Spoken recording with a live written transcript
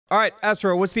All right,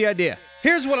 Astro, what's the idea?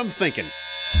 Here's what I'm thinking.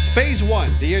 Phase 1,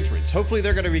 the entrance. Hopefully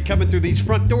they're going to be coming through these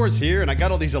front doors here, and I got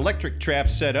all these electric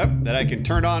traps set up that I can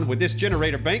turn on with this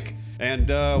generator bank,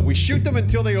 and we shoot them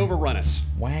until they overrun us.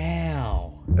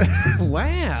 Wow.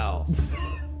 Wow.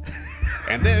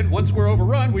 And then, once we're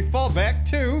overrun, we fall back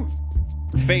to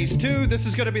Phase 2. This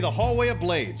is going to be the hallway of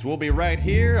blades. We'll be right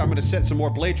here. I'm going to set some more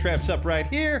blade traps up right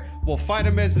here. We'll fight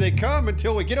them as they come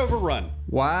until we get overrun.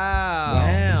 Wow.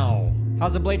 Wow.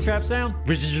 How's the blade trap sound?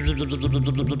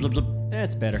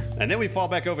 That's better. And then we fall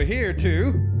back over here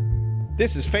to...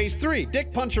 This is Phase 3,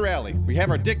 Dick Puncher Alley. We have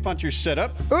our Dick Punchers set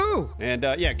up. Ooh. And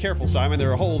yeah, careful, Simon.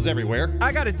 There are holes everywhere.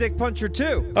 I got a dick puncher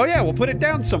too. Oh yeah, we'll put it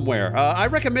down somewhere. I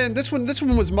recommend this one. This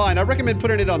one was mine. I recommend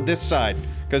putting it on this side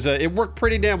because it worked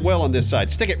pretty damn well on this side.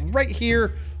 Stick it right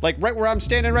here, like right where I'm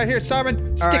standing right here,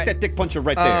 Simon. Stick that dick puncher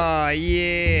right there.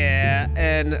 Yeah.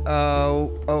 And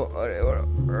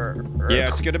yeah,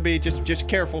 it's gonna be just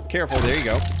careful. There you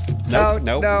go. No.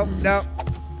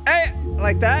 Hey,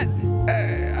 like that?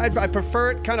 I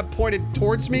prefer it kind of pointed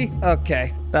towards me.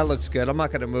 Okay, that looks good. I'm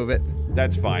not gonna move it.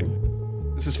 That's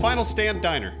fine. This is Final Stand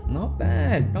Diner. Not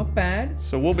bad, not bad.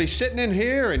 So we'll be sitting in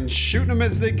here and shooting them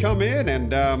as they come in,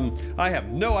 and I have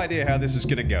no idea how this is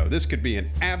gonna go. This could be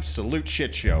an absolute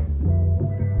shit show.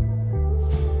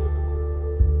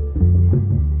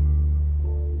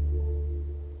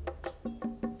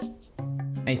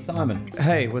 Hey Simon.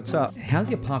 Hey, what's up? How's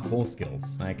your parkour skills?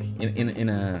 Like in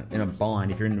a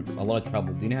bind, if you're in a lot of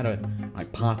trouble, do you know how to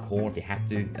like parkour if you have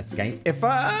to escape? If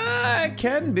I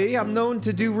can be, I'm known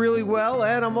to do really well,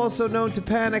 and I'm also known to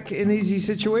panic in easy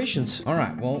situations. All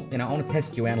right, well, I want to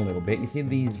test you out a little bit. You see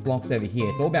these blocks over here?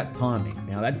 It's all about timing.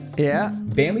 Now that's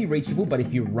barely reachable, but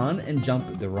if you run and jump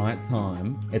at the right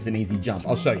time, it's an easy jump.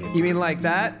 I'll show you. You mean like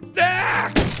that?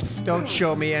 Ah! Don't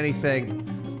show me anything.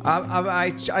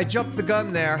 I jumped the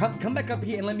gun there. Come back up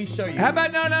here and let me show you. How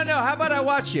about no? How about I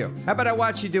watch you? How about I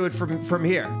watch you do it from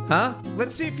here? Huh?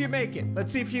 Let's see if you make it.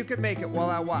 Let's see if you can make it while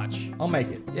I watch. I'll make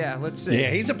it. Yeah, let's see. Yeah,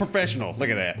 he's a professional.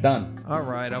 Look at that. Done. All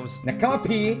right, Now come up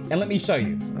here and let me show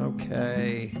you.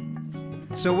 Okay.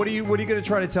 So what are you gonna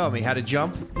try to tell me? How to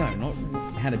jump? No, not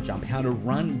how to jump. How to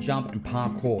run, jump, and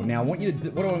parkour. Now I want you to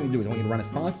do. What I want you to do is I want you to run as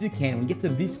fast as you can. When you get to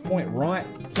this point right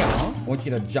here, I want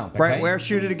you to jump. Okay? Right where?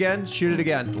 Shoot it again. Shoot it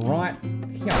again. Right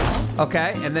here.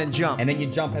 Okay, and then jump. And then you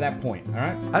jump at that point. All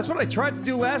right. That's what I tried to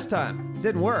do last time.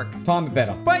 Didn't work. Time it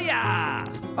better. But yeah.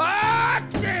 Ah!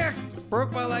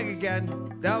 Broke my leg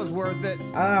again. That was worth it.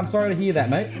 I'm sorry to hear that,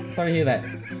 mate. Sorry to hear that.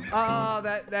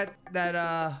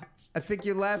 I think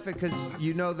you're laughing because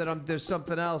you know that there's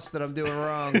something else that I'm doing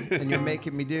wrong, and you're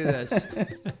making me do this.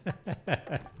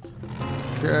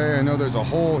 Okay, I know there's a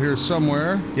hole here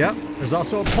somewhere. Yep, there's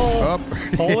also a pole. Up.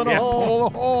 Pole in a hole. Pole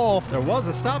in a hole. There was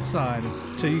a stop sign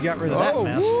until you got rid of that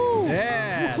mess. Woo.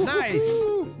 Yeah, nice.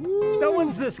 No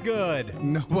one's this good.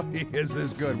 Nobody is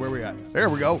this good. Where we at? There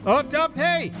we go. Up,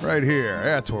 hey. Right here.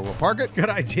 That's where we'll park it. Good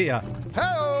idea.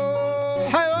 Hello.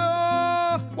 Hello.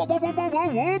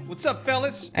 What's up,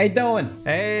 fellas? How you doing?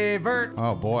 Hey, Vert.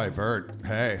 Oh boy, Vert.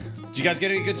 Hey. Did you guys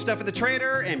get any good stuff at the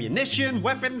trader? Ammunition,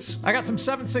 weapons? I got some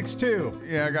 7.62.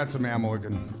 Yeah, I got some ammo we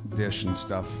can dish and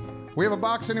stuff. We have a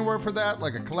box anywhere for that?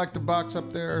 Like a collective box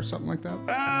up there or something like that?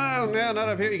 Oh, no, not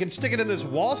up here. You can stick it in this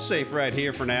wall safe right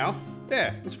here for now.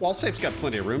 Yeah, this wall safe's got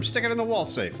plenty of room. Stick it in the wall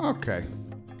safe. Okay.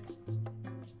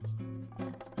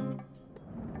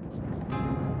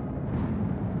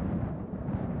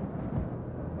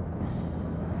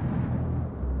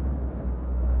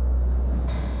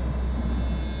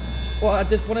 Well, I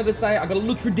just wanted to say I got a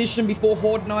little tradition before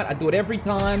Horde Night. I do it every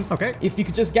time. Okay. If you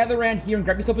could just gather around here and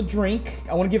grab yourself a drink.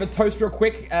 I want to give a toast real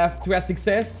quick to our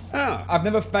success. Oh. I've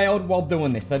never failed while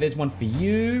doing this. So there's one for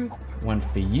you, one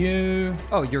for you.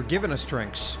 Oh, you're giving us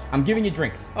drinks. I'm giving you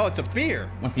drinks. Oh, it's a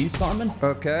beer. One for you, Simon.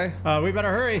 Okay. We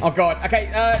better hurry. Oh, God. Okay,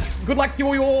 good luck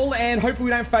to you all, and hopefully we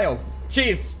don't fail.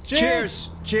 Cheers. Cheers.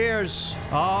 Cheers.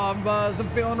 Oh, I'm buzzed. I'm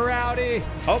feeling rowdy.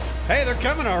 Oh, hey, they're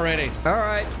coming already. All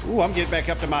right. Ooh, I'm getting back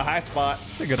up to my high spot.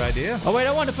 That's a good idea. Oh wait,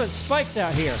 I wanted to put spikes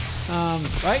out here.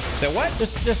 Right? So what?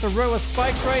 Just a row of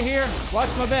spikes right here.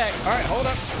 Watch my back. All right, hold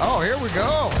up. Oh, here we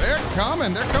go. They're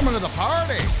coming. They're coming to the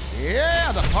party.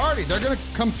 Yeah, the party. They're going to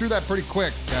come through that pretty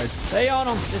quick, guys. Stay on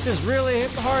them. This is really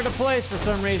hard to place for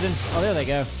some reason. Oh, there they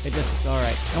go. It just, all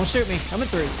right. Don't shoot me. Coming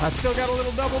through. I still got a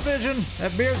little double vision.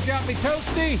 That beer's got me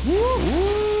toasty.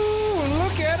 Ooh,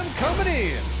 look at them coming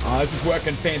in. Oh, this is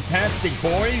working fantastic,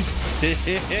 boys.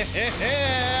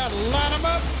 Line them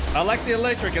up. I like the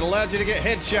electric. It allows you to get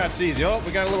headshots easy. Oh,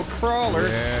 we got a little crawler.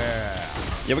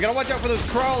 Yeah, we gotta watch out for those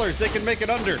crawlers. They can make it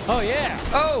under. Oh, yeah.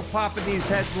 Oh, popping these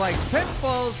heads like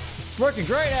pitbulls. It's working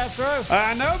great, Astro.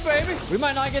 I know, baby. We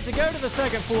might not get to go to the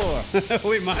second floor.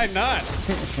 We might not.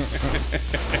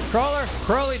 Crawler.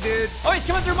 Crawly, dude. Oh, he's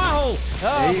coming through my hole.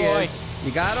 Oh, He boy. is.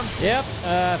 You got him? Yep.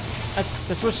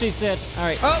 That's what she said. All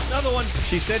right. Oh, another one.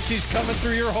 She said she's coming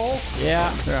through your hole?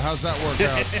 Yeah. Yeah, how's that work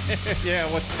out? Yeah,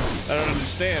 I don't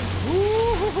understand.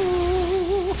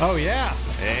 Oh, yeah.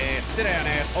 Hey, sit down,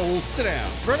 asshole. Sit down.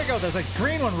 Vertigo, there's a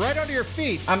green one right under your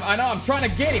feet. I know, I'm trying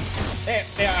to get him.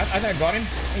 Yeah, I think I got him.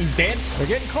 He's dead. We're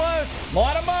getting close.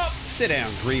 Light him up. Sit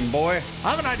down, green boy. I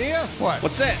have an idea. What?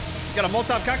 What's that? You got a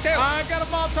Molotov cocktail? I've got a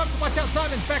Molotov. Watch out,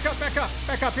 Simon. Back up, back up,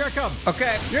 back up. Here I come.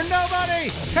 Okay. You're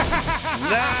nobody.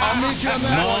 I'll meet you on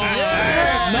that one.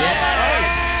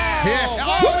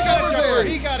 Oh,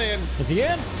 he got in. Is he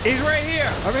in? He's right here.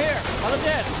 Over here. On the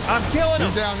dead. I'm killing him.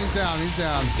 He's down, he's down, he's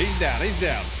down. He's down. He's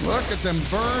down. Look at them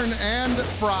burn and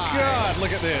fry. God,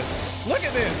 look at this. Look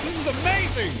at this. This is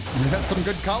amazing. That's some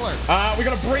good color. We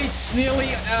got a breach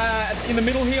nearly in the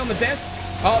middle here on the desk.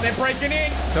 Oh, they're breaking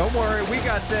in. Don't worry, we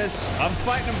got this. I'm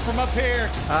fighting him from up here.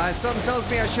 Something tells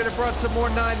me I should have brought some more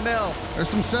 9mm. There's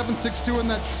some 7.62 in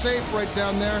that safe right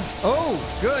down there. Oh,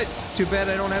 good. Too bad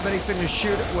I don't have anything to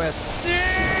shoot it with.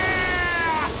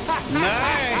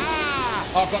 Nice.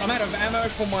 I'm out of ammo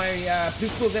for my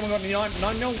pistols. Then we got any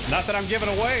 9mm. Not that I'm giving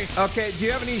away. Okay, do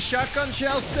you have any shotgun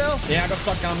shells still? Yeah, I got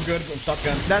shotgun. I'm good. Got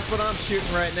shotgun. That's what I'm shooting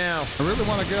right now. I really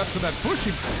want to get up to that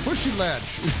pushy ledge.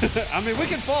 I mean, we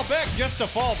can fall back just to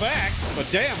fall back. But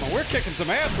damn, we're kicking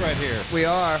some ass right here. We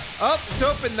are. Oh, it's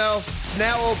open though. It's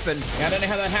now open. Yeah, I don't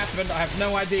know how that happened. I have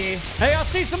no idea. Hey, I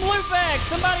see some loot bags.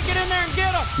 Somebody get in there and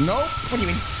get them. Nope. What are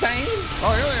you insane?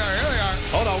 Oh, here they are, here they are.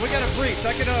 Hold on, we got a breach.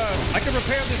 I can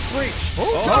repair this breach.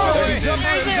 Jumper they're in, getting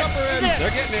jumper in, He's jumper in. there. They're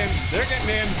getting in. They're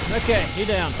getting in. Okay, he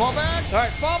down. Fall back. All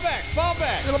right, fall back. Fall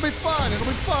back. It'll be fun, it'll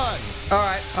be fun. All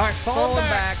right, falling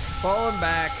back. Falling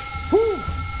back. Whew.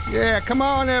 Yeah, come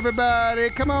on, everybody.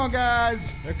 Come on,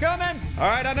 guys. They're coming. All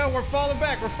right, I know we're falling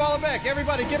back. We're falling back.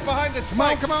 Everybody get behind the Come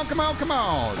on, spikes. come on, come on, come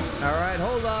on. All right,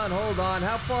 hold on.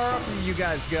 How far up do you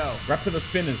guys go? We're up to the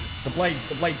spinners. The blade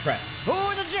trap.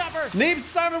 Ooh, the jumper. Neebs,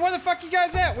 Simon, where the fuck you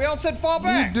guys at? We all said fall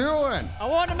What are back. you doing? I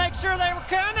wanted to make sure they were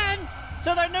coming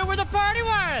so they knew where the party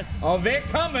was. Oh, they're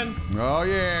coming. Oh,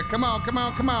 yeah. Come on, come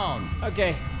on, come on.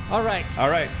 Okay, all right. All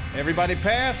right, everybody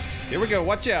passed. Here we go.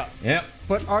 Watch out. Yep.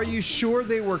 But are you sure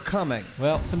they were coming?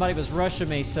 Well, somebody was rushing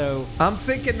me, so... I'm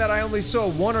thinking that I only saw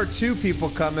 1 or 2 people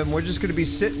coming. We're just going to be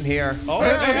sitting here. Oh,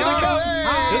 here they come.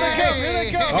 Here they come. Here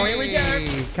they come. Oh, here we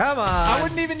go. Come on. I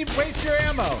wouldn't even waste your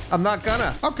ammo. I'm not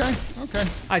gonna. Okay, okay.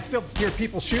 I still hear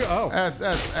people shoot. Oh.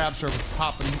 That's Abs are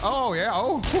popping. Oh, yeah.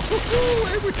 Oh.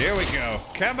 Here we go.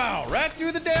 Come on, right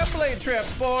through the damn blade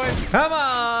traps, boys. Come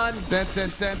on.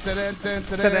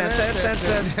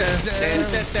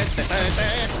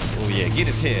 Oh yeah, get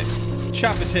his head.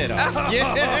 Chop his head off.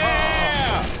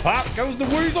 Yeah! Pop goes the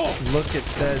weasel. Look at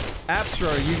this.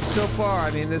 Abstra, you so far,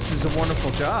 I mean, this is a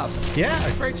wonderful job.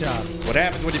 Yeah, great job. What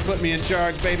happens when you put me in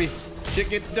charge, baby? Shit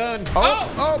gets done.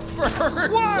 Oh, birds.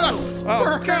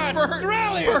 Oh, God.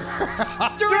 Duralius.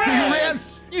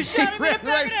 Duralius! You shot him in the back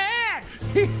right- of the head!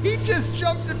 He just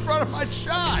jumped in front of my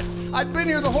shot. I'd been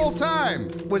here the whole time.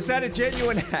 Was that a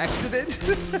genuine accident?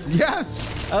 Yes.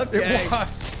 Okay. It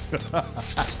was.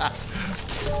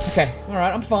 Okay. All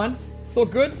right. I'm fine. It's all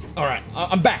good. All right.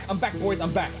 I'm back. I'm back, boys.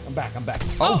 I'm back.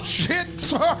 Oh, shit.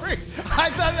 Sorry. I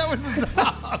thought that was a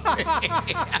zombie.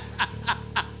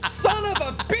 Son of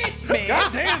a bitch, man.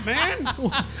 God damn, man.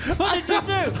 What did you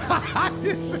do?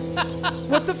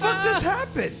 What the fuck just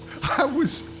happened? I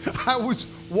was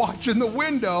watching the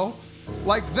window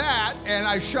like that, and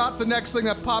I shot the next thing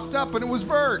that popped up, and it was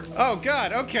Vert. Oh,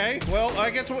 God. Okay. Well, I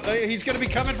guess he's going to be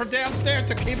coming from downstairs,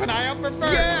 so keep an eye out for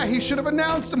Bert. Yeah, he should have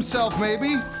announced himself,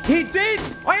 maybe. He did.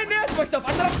 I announced myself.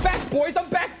 I said I'm back, boys. I'm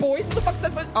back, boys. What the fuck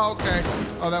says my... Oh, okay.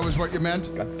 Oh, that was what you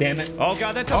meant? God damn it. Oh,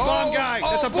 God, that's a bomb guy.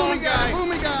 That's a bomb guy.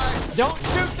 Boomy guy. Don't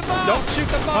shoot the bomb! Don't shoot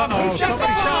the bomb. Uh-oh, Who shot the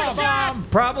somebody bomb? shot the bomb.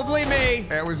 Probably me.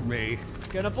 That was me. It's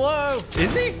gonna blow.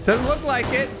 Is he? Doesn't look like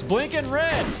it. It's blinking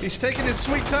red. He's taking his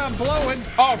sweet time blowing.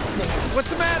 Oh, What's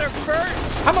the matter, Bert?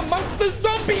 I'm amongst the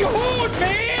zombie horde,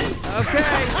 man.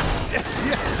 Okay.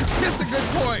 Yeah, that's a good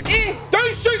point.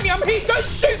 Don't shoot me. I'm here. Don't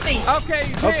shoot me. Okay,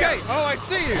 he's here. Okay. Oh, I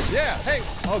see you. Yeah. Hey.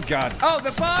 Oh, God. Oh,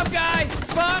 the bomb guy.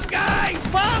 Bomb guy.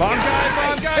 Bomb, Bomb guy.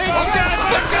 Bomb guy. Bomb guy.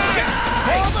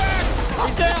 Bomb guy.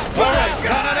 He's down. All right.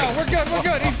 No. We're good. We're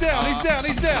good. He's down. He's down.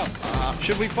 He's down.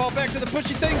 Should we fall back to the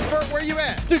pushy thing? Bert, where you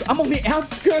at? Dude, I'm on the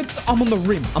outskirts. I'm on the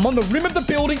rim. I'm on the rim of the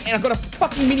building, and I've got a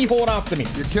fucking mini horde after me.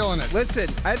 You're killing it. Listen,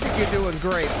 I think you're doing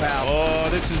great, pal. Oh,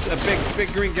 this is a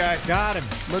big green guy. Got him.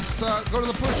 Let's go to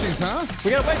the pushies, huh?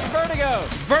 We gotta wait for Vertigo.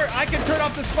 Vert, I can turn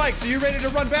off the spikes. Are you ready to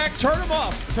run back? Turn them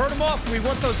off. Turn them off. We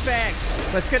want those bags.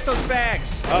 Let's get those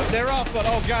bags. They're off, but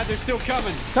oh god, they're still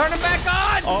coming. Turn them back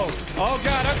on. Oh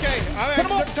god, okay. All right, Turn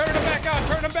 'em off. turn them back on.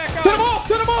 Turn them back on. Turn them off.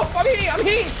 Turn them off. I'm here. I'm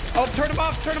here. Oh, turn them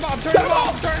off. Turn them off. Turn them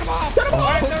off. Turn them off. Turn 'em off. All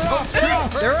right, they're off.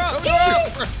 They're off. They're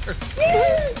up.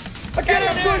 Okay,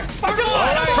 I'm good. Fuck All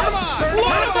right, on. turn them on. Turn them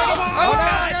on.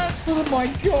 Oh my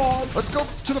god. Let's go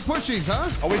to the pushies, huh?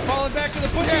 Are we falling back to the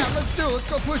pushies? Yeah, let's do it. Let's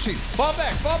go pushies.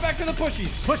 Fall back to the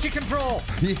pushies. Pushy control.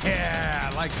 Yeah,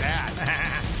 I like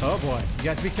that. Oh boy, you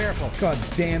guys be careful. God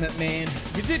damn it, man.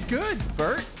 You did good,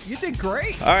 Bert. You did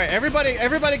great. All right, everybody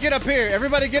get up here.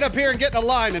 Everybody get up here and get in a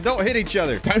line and don't hit each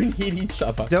other. Don't hit each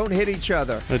other. Don't hit each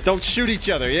other. Don't shoot each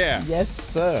other, yeah. Yes,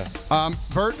 sir.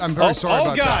 Bert, I'm very sorry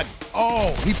about God. that.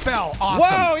 Oh, he fell. Awesome.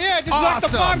 Whoa, yeah, just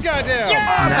knocked the bomb guy down.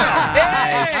 Awesome.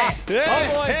 Yeah.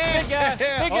 Oh, boy, big guy, big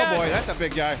Oh guy. boy, that's a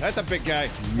big guy. That's a big guy.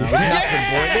 There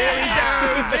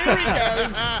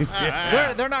he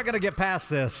goes. They're not gonna get past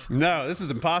this. No, this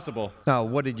is impossible. Oh,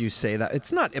 what did you say that?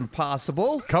 It's not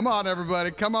impossible. Come on,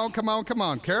 everybody. Come on.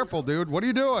 Careful, dude. What are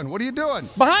you doing?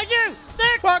 Behind you. There.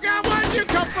 Oh God, where did you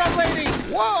come from, lady?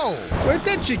 Whoa. Where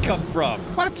did she come from?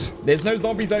 What? There's no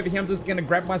zombies over here. I'm just gonna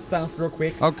grab my stuff real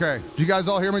quick. Okay. Do you guys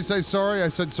all hear me say sorry? I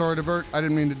said sorry to Bert. I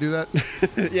didn't mean to do that.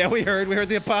 Yeah, we heard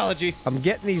the apology. I'm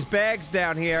getting these bags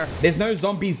down here. There's no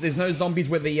zombies. There's no zombies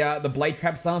where the blade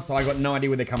traps are, so I got no idea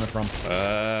where they're coming from.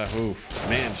 Oof.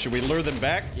 Man, should we lure them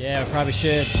back? Yeah, we probably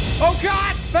should. Oh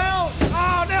God, fell!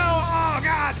 Oh no! Oh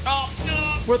God! Oh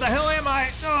no! Where the hell am I?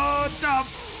 Oh, no.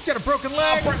 Got a broken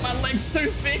leg. Oh, my leg's too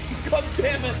thick. God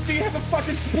damn it! Do you have a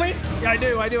fucking splint? Yeah, I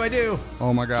do.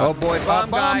 Oh my God. Oh boy,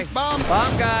 bomb guy. Bomb.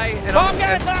 Bomb guy. And Bomb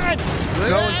guy's on.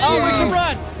 Going Oh, we slow. should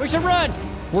run. We should run.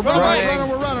 We're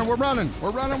running.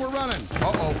 running.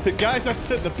 Uh-oh. The guys,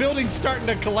 the building's starting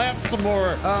to collapse some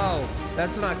more. Oh,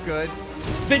 that's not good.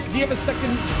 Vic, do you have a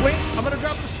second splint? I'm gonna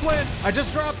drop the splint. I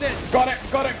just dropped it. Got it.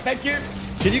 Thank you.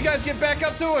 Can you guys get back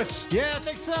up to us? Yeah, I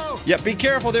think so. Yeah, be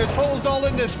careful. There's holes all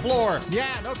in this floor.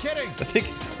 Yeah, no kidding. I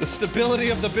think the stability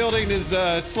of the building is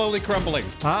slowly crumbling.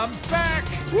 I'm back.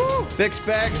 Woo! Vic's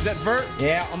bag, is that Vert?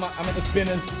 Yeah, I'm at the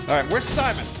spinners. All right, where's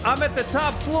Simon? I'm at the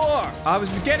top floor. I was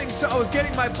getting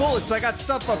my bullets. I got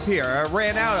stuff up here. I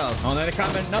ran out of. Oh, no, they're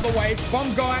coming. Another wave.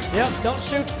 Bomb guy. Yep, don't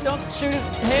shoot his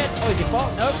head. Oh, is he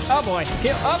fall? Nope. Oh boy.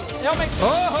 Kill. Up. Help me.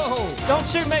 Oh! Don't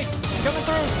shoot me. Coming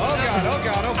through. Oh God, oh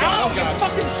God, oh God, Oh, oh you God.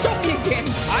 fucking shot me again.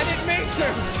 I didn't mean to.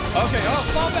 Okay, oh,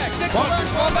 fall back. Dick punchers,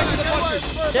 fall back to the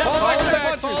punchers. Yeah, Fall back to the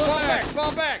fall punchers,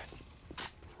 fall back.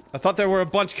 I thought there were a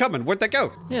bunch coming. Where'd they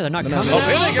go? Yeah, they're not coming. Oh,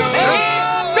 here they go.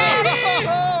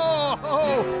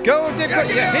 Oh, Go, Dick.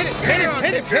 Yeah, hit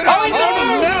it. Oh, he's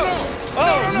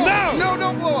no. No,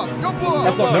 don't blow up. Don't blow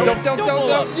up.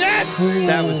 Don't. Yes!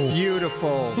 That was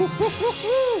beautiful.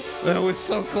 That was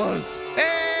so close. Hey!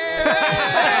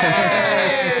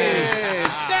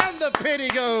 Down the pit he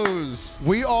goes.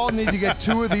 We all need to get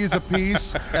 2 of these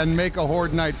apiece and make a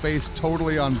Horde Night based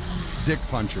totally on dick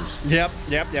punchers. Yep.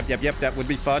 That would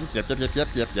be fun. Yep.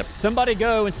 Somebody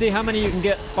go and see how many you can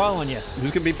get following you.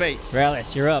 Who's gonna be bait?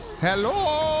 Rallis, you're up.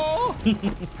 Hello?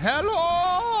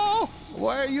 Hello?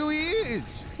 Where you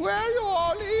is? Where you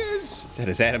all is? Is that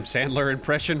his Adam Sandler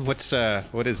impression? What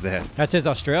is that? That's his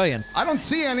Australian. I don't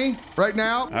see any right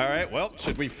now. All right, well,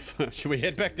 should we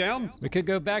head back down? We could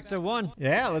go back to 1.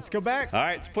 Yeah, let's go back. All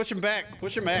right, let's push him back.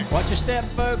 Watch your step,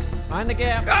 folks. Mind the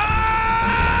gap.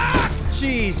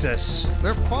 Jesus.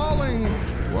 They're falling.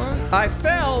 What? I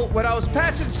fell when I was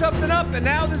patching something up, and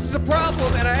now this is a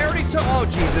problem, and I already took. Oh,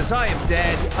 Jesus, I am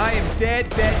dead. I am dead.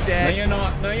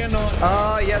 No, you're not.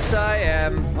 Oh, yes, I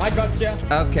am. I got you.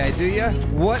 Okay, do you?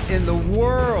 What in the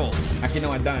world? Actually,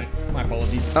 no, I don't. My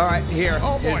apologies. All right, here.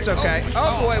 Oh, boy. It's okay.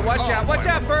 Oh, boy, watch out. Watch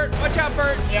out, Bert. Watch out,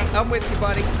 Bert. Yeah. I'm with you,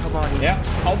 buddy. Come on. Yeah.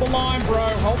 Hold the line, bro.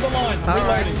 Hold the line. I'm All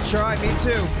right, reloading. try me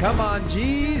too. Come on,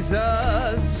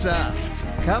 Jesus.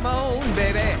 Come on,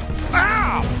 baby.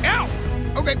 Ow!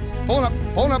 Okay, pulling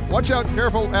up. Watch out.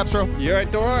 Careful, Abstro. You all right,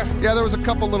 Dora? Yeah, there was a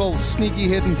couple little sneaky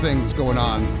hidden things going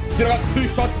on. Dude, I got 2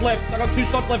 shots left. Simon,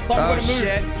 Oh, gotta move.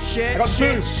 shit. I got 2.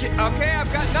 Okay,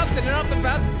 I've got nothing, and I'm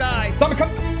about to die. Simon,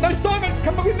 come. No, Simon,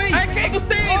 come back with me. I can't Up the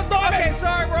stairs, Simon. Okay,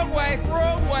 sorry, wrong way.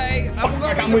 Fuck,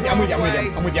 okay, I'm with you.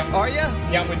 Are you?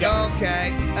 Yeah, I'm with you.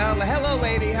 Okay. Hello,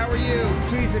 lady. How are you?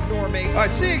 Please ignore me. All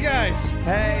right, see you guys.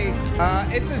 Hey,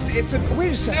 it's a.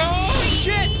 Wait a second. No.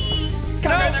 Shit. Can't go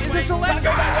No, that is way. this a left?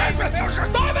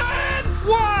 Simon!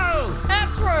 Whoa!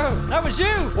 through. That was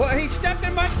you. Well, he stepped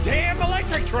in my damn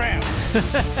electric trap.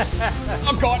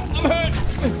 I'm caught. I'm hurt.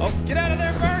 Oh, get out of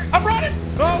there, Bert. I'm running.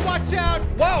 Oh, watch out!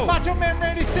 Whoa. Macho Man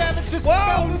Randy Savage just Whoa,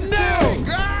 fell through the ceiling.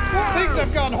 no! Things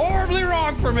have gone horribly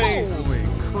wrong for me. Holy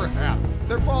crap.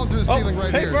 They're falling through the ceiling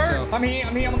right hey, here. Vert. So. I'm here.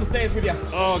 I'm on the stairs with you.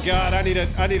 Oh God, I need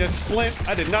a splint.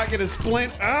 I did not get a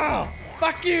splint. Ah,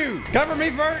 fuck you. Cover me,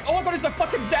 Vert. All I got is a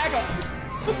fucking dagger.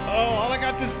 Oh, all I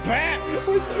got's this bat.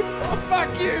 We're so far.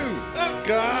 Fuck you.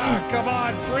 God, come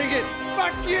on, bring it.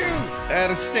 Fuck you. Out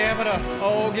of stamina.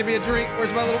 Oh, give me a drink.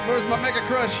 Where's my Mega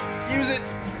Crush? Use it.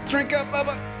 Drink up,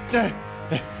 Bubba.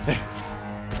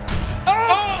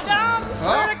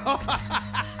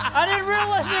 I didn't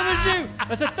realize it was you.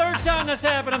 That's the third time that's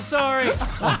happened. I'm sorry.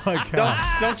 Oh my God.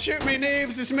 Don't shoot me,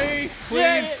 Neebs. It's me. Please.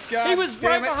 Yeah, God he was damn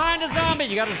right it. behind a zombie.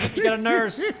 You got a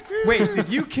nurse. Wait, did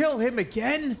you kill him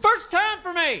again? First time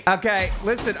for me. Okay,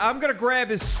 listen, I'm gonna grab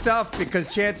his stuff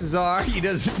because chances are he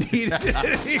doesn't need it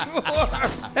anymore.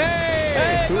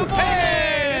 Hey, good morning.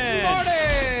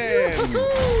 Hey, it's morning.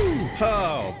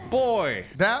 Oh boy.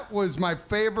 That was my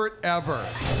favorite ever.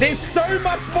 There's so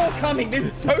much more coming.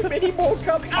 There's so many more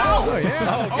coming. Oh, yeah.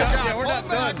 Oh God, yeah, we're not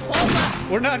done.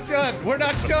 We're not done. We're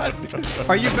not done.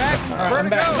 Are you back? I'm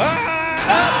back.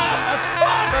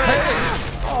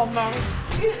 Oh no.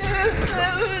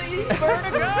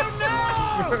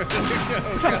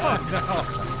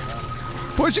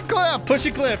 Push a cliff. Push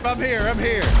a cliff. I'm here. I'm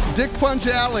here. Dick Punch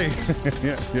Alley.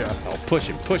 yeah. Oh, push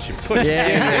him. Push him. Push him.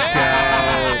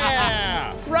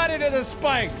 Yeah. Right into the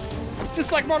spikes.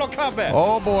 Just like Mortal Kombat.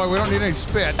 Oh boy, we don't need any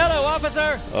spit. Hello,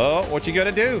 officer. Oh, what you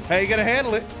gonna do? How you gonna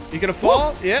handle it? You gonna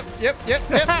fall? Yep. Yes! Yeah,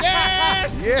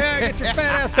 get your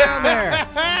fat ass down there.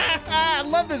 I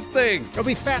love this thing. Go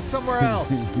be fat somewhere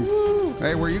else.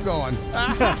 Hey, where you going?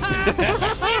 Back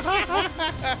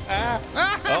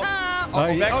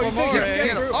for more. Get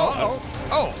him. Oh.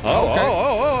 Oh.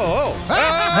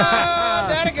 Ah,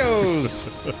 down it goes.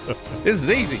 This is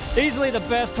easy. Easily the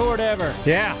best horde ever.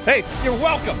 Yeah. Hey, you're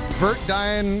welcome. Vert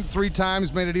dying 3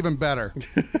 times made it even better.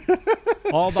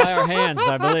 All by our hands,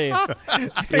 I believe.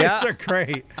 These are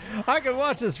great. I could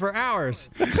watch this for hours.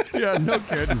 Yeah, no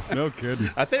kidding. No kidding.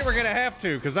 I think we're gonna have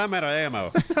to, because I'm out of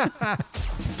ammo.